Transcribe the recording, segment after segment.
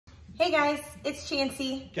Hey guys, it's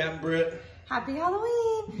Chancey. Captain Britt. Happy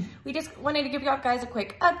Halloween. We just wanted to give y'all guys a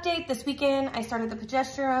quick update. This weekend I started the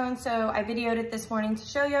progesterone, so I videoed it this morning to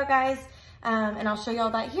show y'all guys, and I'll show y'all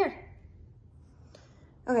that here.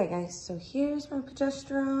 Okay guys, so here's my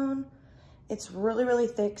progesterone. It's really, really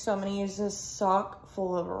thick, so I'm gonna use this sock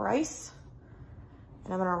full of rice,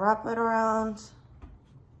 and I'm gonna wrap it around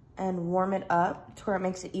and warm it up to where it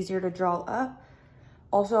makes it easier to draw up.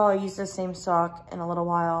 Also, I'll use the same sock in a little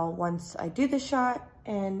while once I do the shot,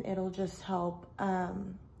 and it'll just help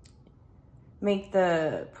make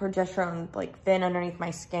the progesterone like thin underneath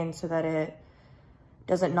my skin so that it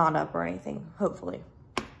doesn't knot up or anything, hopefully.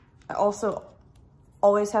 I also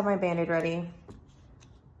always have my Band-Aid ready.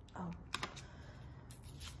 Oh.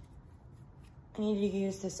 I need to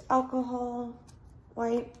use this alcohol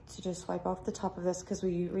wipe to just wipe off the top of this because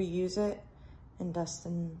we reuse it, and dust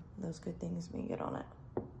and those good things may get on it.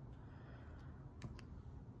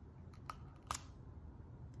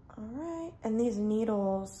 All right, and these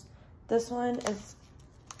needles, this one is,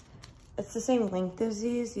 it's the same length as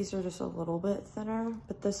these. These are just a little bit thinner,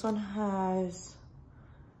 but this one has,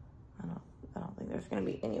 I don't think there's gonna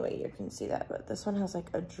be any way you can see that, but this one has like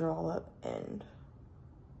a draw up end.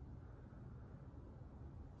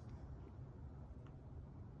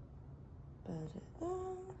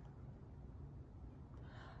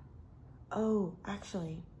 Oh,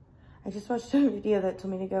 actually, I just watched a video that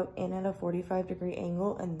told me to go in at a 45-degree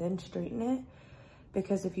angle and then straighten it,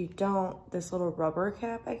 because if you don't, this little rubber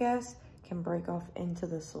cap, I guess, can break off into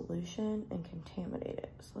the solution and contaminate it.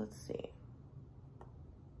 So let's see.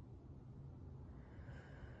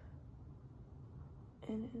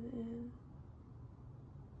 In.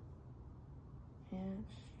 And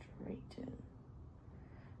straighten.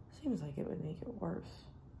 Seems like it would make it worse.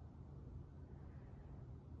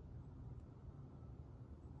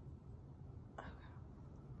 Okay.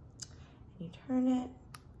 And you turn it.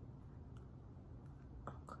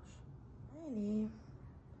 Oh gosh. Ready.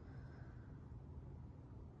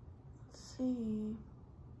 Let's see.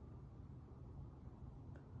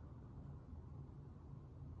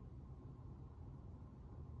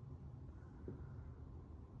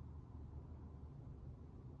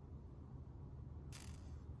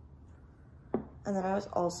 And then I was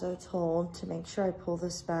also told to make sure I pull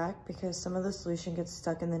this back because some of the solution gets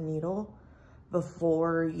stuck in the needle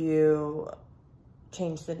before you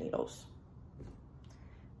change the needles. Put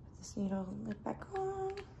this needle lid back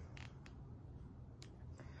on.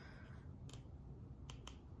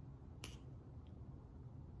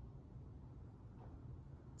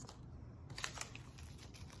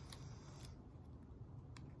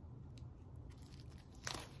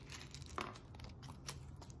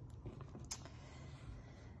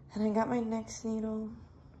 And I got my next needle.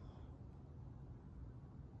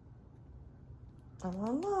 And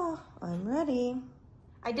voila, I'm ready.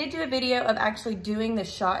 I did do a video of actually doing the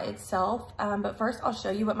shot itself, but first I'll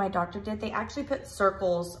show you what my doctor did. They actually put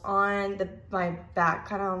circles on my back,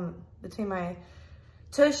 kind of between my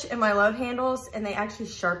tush and my love handles, and they actually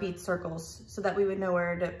Sharpied circles so that we would know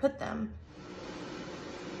where to put them.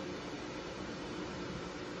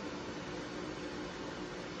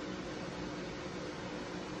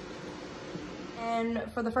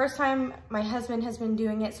 And for the first time, my husband has been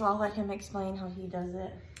doing it, so I'll let him explain how he does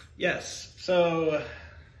it. Yes, so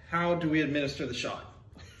how do we administer the shot?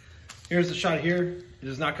 Here's the shot here. It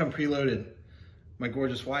does not come preloaded. My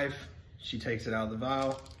gorgeous wife, she takes it out of the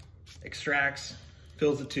vial, extracts,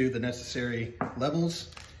 fills it to the necessary levels,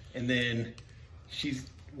 and then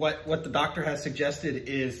what the doctor has suggested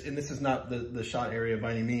is, and this is not the shot area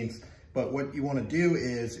by any means, but what you want to do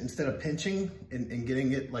is, instead of pinching and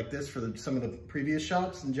getting it like this for some of the previous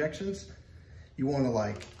shots, injections, you want to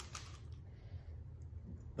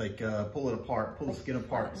pull it apart, pull the skin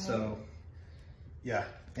apart. So yeah,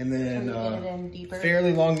 and then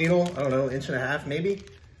fairly long needle, I don't know, 1.5 inches maybe.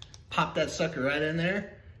 Pop that sucker right in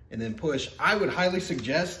there and then push. I would highly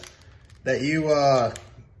suggest that you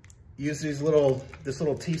use this little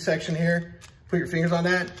T section here. Put your fingers on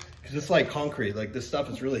that. Because it's like concrete, like this stuff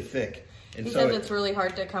is really thick. And he says it's really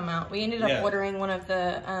hard to come out. We ended up ordering one of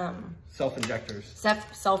the self-injectors.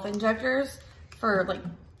 Self-injectors for like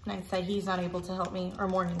nights that he's not able to help me, or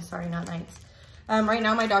mornings, sorry, not nights. Right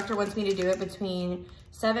now my doctor wants me to do it between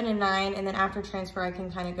 7 and 9, and then after transfer I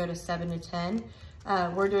can kind of go to 7 to 10.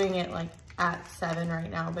 We're doing it like at 7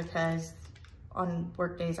 right now because on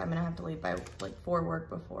work days I'm gonna have to leave by like 4 work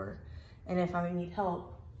before. And if I need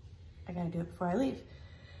help, I gotta do it before I leave.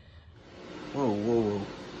 Whoa, whoa, whoa.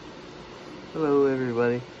 Hello,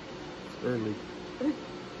 everybody. It's early.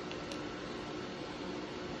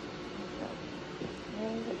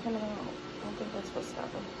 Where is it coming out? I don't think that's supposed to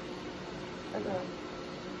happen.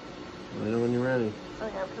 ready. So I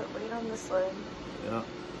gotta put weight on this leg. Yeah.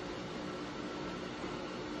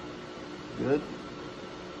 Good?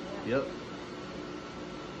 Yeah. Yep.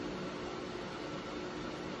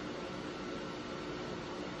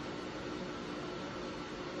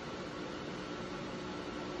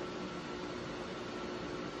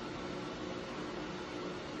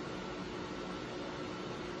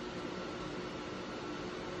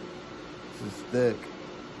 This is thick.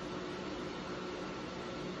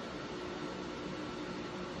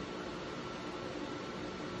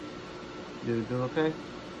 You doing okay?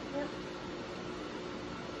 Yep.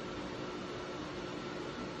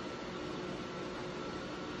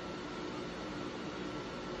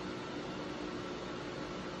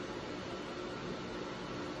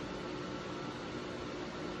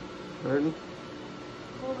 Ready?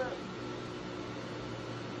 Hold up.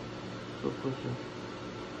 Still pushing.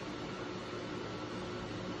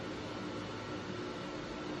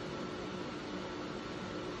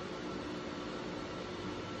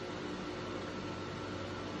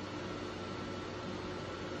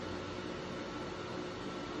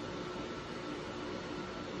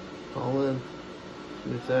 Fall in.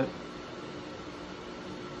 Give me a sec.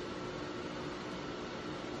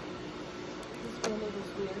 This bandage is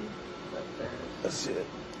weird. But That's it.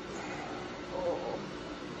 oh.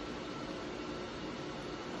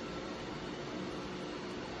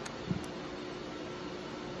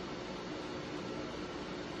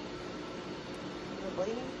 You're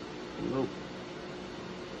bleeding? Nope.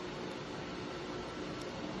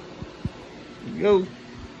 Here you go.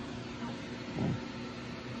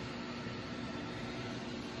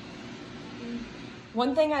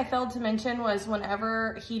 One thing I failed to mention was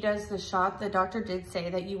whenever he does the shot, the doctor did say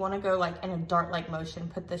that you want to go like in a dart-like motion,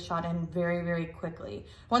 put the shot in very, very quickly.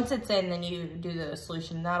 Once it's in, then you do the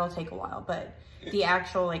solution. That'll take a while, but the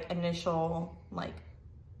actual like initial like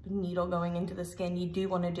needle going into the skin, you do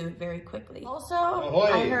want to do it very quickly. Also,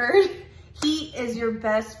 I heard heat is your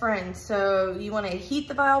best friend. So you want to heat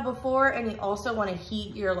the vial before, and you also want to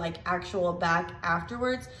heat your like actual back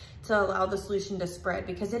afterwards to allow the solution to spread,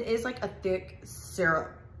 because it is like a thick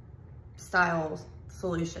syrup style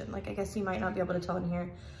solution. Like I guess you might not be able to tell in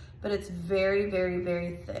here, but it's very, very,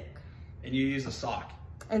 very thick. And you use a sock.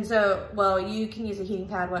 And so, well, you can use a heating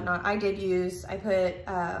pad, whatnot. I put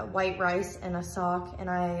white rice in a sock and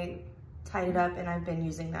I tied it up, and I've been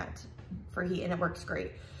using that for heat, and it works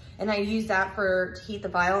great. And I use that to heat the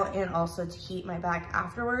vial and also to heat my back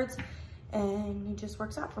afterwards. And it just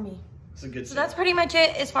works out for me. It's a good So that's pretty much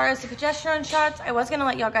it as far as the progesterone shots. I was gonna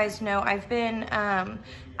let y'all guys know I've been, I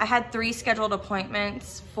had 3 scheduled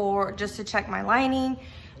appointments just to check my lining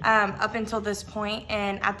up until this point.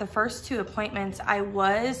 And at the first 2 appointments, I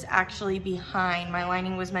was actually behind. My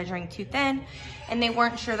lining was measuring too thin and they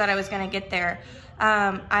weren't sure that I was gonna get there.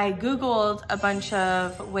 I Googled a bunch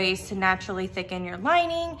of ways to naturally thicken your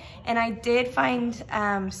lining, and I did find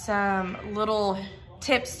some little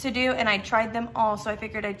tips to do, and I tried them all, so I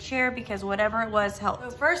figured I'd share because whatever it was helped. So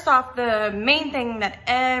first off, the main thing that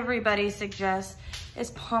everybody suggests is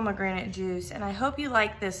pomegranate juice, and I hope you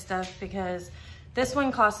like this stuff because this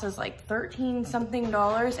one cost us like $13 something,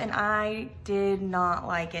 and I did not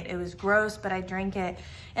like it. It was gross, but I drank it,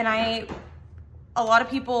 and a lot of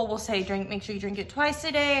people will say make sure you drink it twice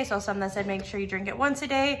a day. I saw some that said make sure you drink it once a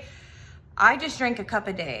day. I just drank a cup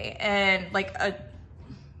a day, and like a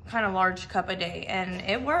kind of large cup a day, and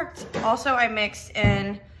it worked. Also, I mixed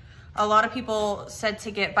in, a lot of people said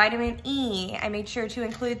to get vitamin E. I made sure to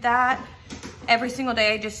include that every single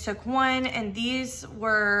day. I just took 1, and these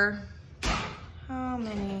were, how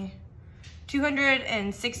many?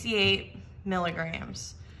 268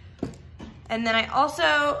 milligrams. And then I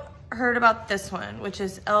also heard about this one, which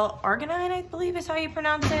is L-arginine, I believe is how you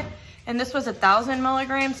pronounce it. And this was 1,000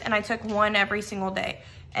 milligrams, and I took 1 every single day.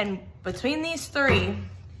 And between these 3,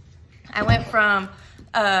 I went from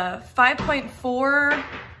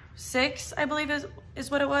 5.46, I believe is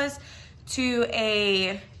what it was, to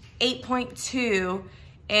a 8.2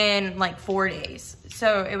 in like 4 days.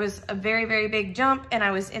 So it was a very, very big jump, and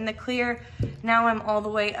I was in the clear. Now I'm all the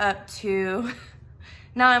way up to,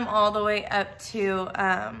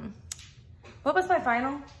 what was my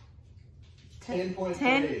final?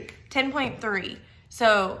 10.3.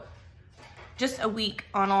 So just a week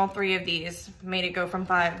on all 3 of these made it go from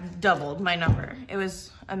 5, doubled my number. It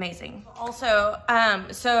was amazing. Also,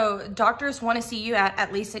 so doctors want to see you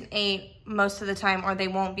at least an 8 most of the time, or they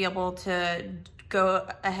won't be able to go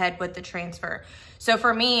ahead with the transfer. So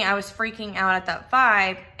for me, I was freaking out at that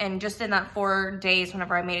 5, and just in that 4 days,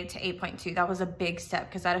 whenever I made it to 8.2, that was a big step,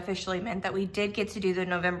 because that officially meant that we did get to do the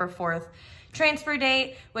November 4th transfer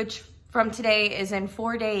date, which from today is in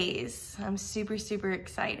 4 days. I'm super, super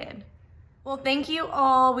excited. Well, thank you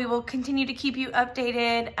all. We will continue to keep you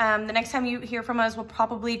updated. The next time you hear from us will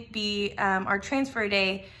probably be our transfer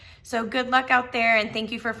day. So good luck out there, and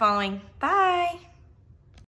thank you for following. Bye.